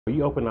Are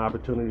you open to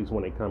opportunities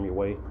when they come your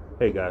way?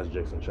 Hey guys,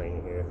 Jason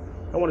Cheney here.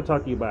 I want to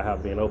talk to you about how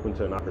being open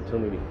to an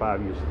opportunity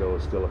 5 years ago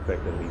is still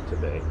affecting me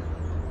today.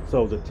 So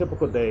it was a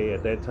typical day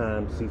at that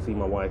time. Cece,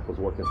 my wife, was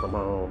working from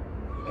home,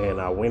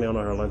 and I went in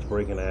on her lunch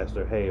break and asked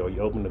her, "Hey, are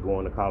you open to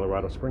going to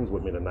Colorado Springs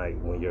with me tonight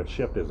when your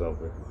shift is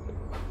over?"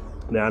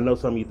 Now I know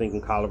some of you thinking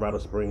Colorado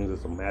Springs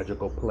is a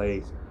magical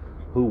place.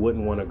 Who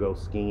wouldn't want to go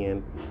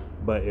skiing?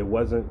 But it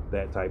wasn't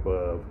that type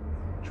of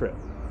trip.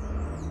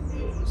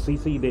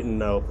 CC didn't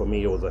know. For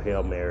me, it was a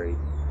Hail Mary.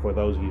 For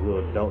those of you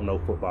who don't know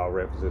football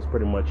references, it's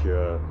pretty much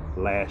your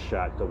last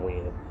shot to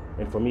win.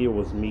 And for me, it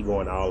was me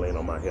going all in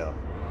on my health.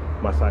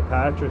 My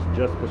psychiatrist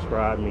just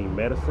prescribed me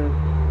medicine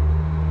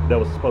that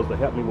was supposed to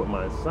help me with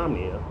my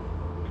insomnia,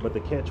 but the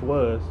catch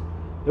was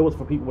it was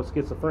for people with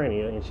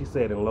schizophrenia, and she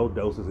said in low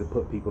doses it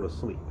put people to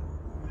sleep.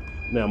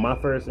 Now, my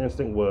first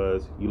instinct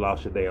was, you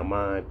lost your damn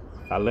mind.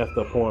 I left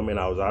the appointment.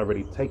 I was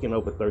already taking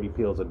over 30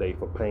 pills a day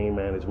for pain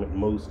management,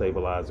 mood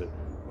stabilizer,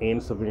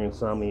 and severe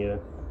insomnia.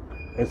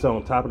 And so,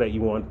 on top of that,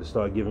 you wanted to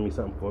start giving me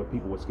something for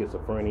people with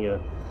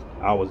schizophrenia.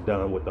 I was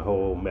done with the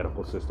whole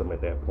medical system at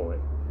that point.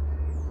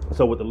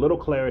 So, with the little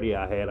clarity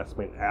I had, I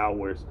spent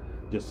hours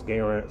just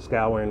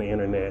scouring the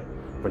internet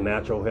for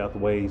natural health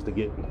ways to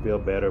get and feel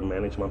better,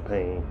 manage my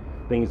pain,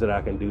 things that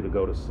I can do to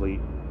go to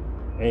sleep.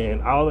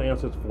 And all the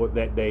answers for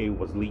that day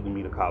was leading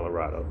me to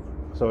Colorado.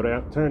 So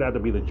that turned out to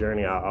be the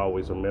journey I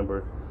always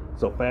remember.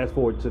 So fast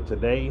forward to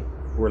today,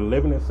 we're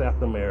living in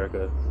South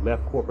America,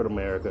 left corporate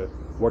America,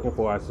 working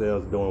for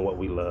ourselves, doing what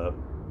we love.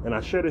 And I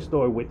share this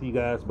story with you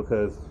guys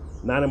because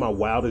not in my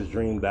wildest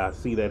dream did I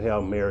see that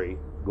Hail Mary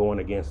going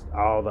against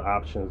all the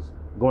options,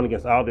 going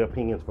against all the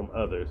opinions from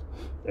others,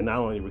 and not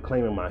only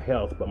reclaiming my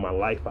health, but my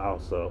life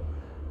also.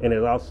 And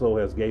it also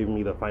has gave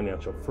me the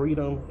financial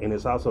freedom, and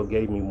it's also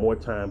gave me more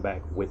time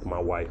back with my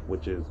wife,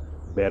 which is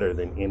better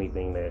than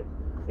anything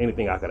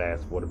I could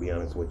ask for, to be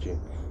honest with you.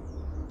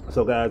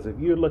 So guys, if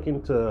you're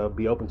looking to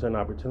be open to an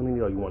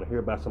opportunity or you want to hear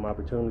about some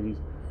opportunities,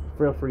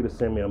 feel free to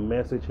send me a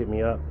message, hit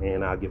me up,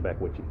 and I'll get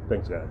back with you.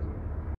 Thanks guys.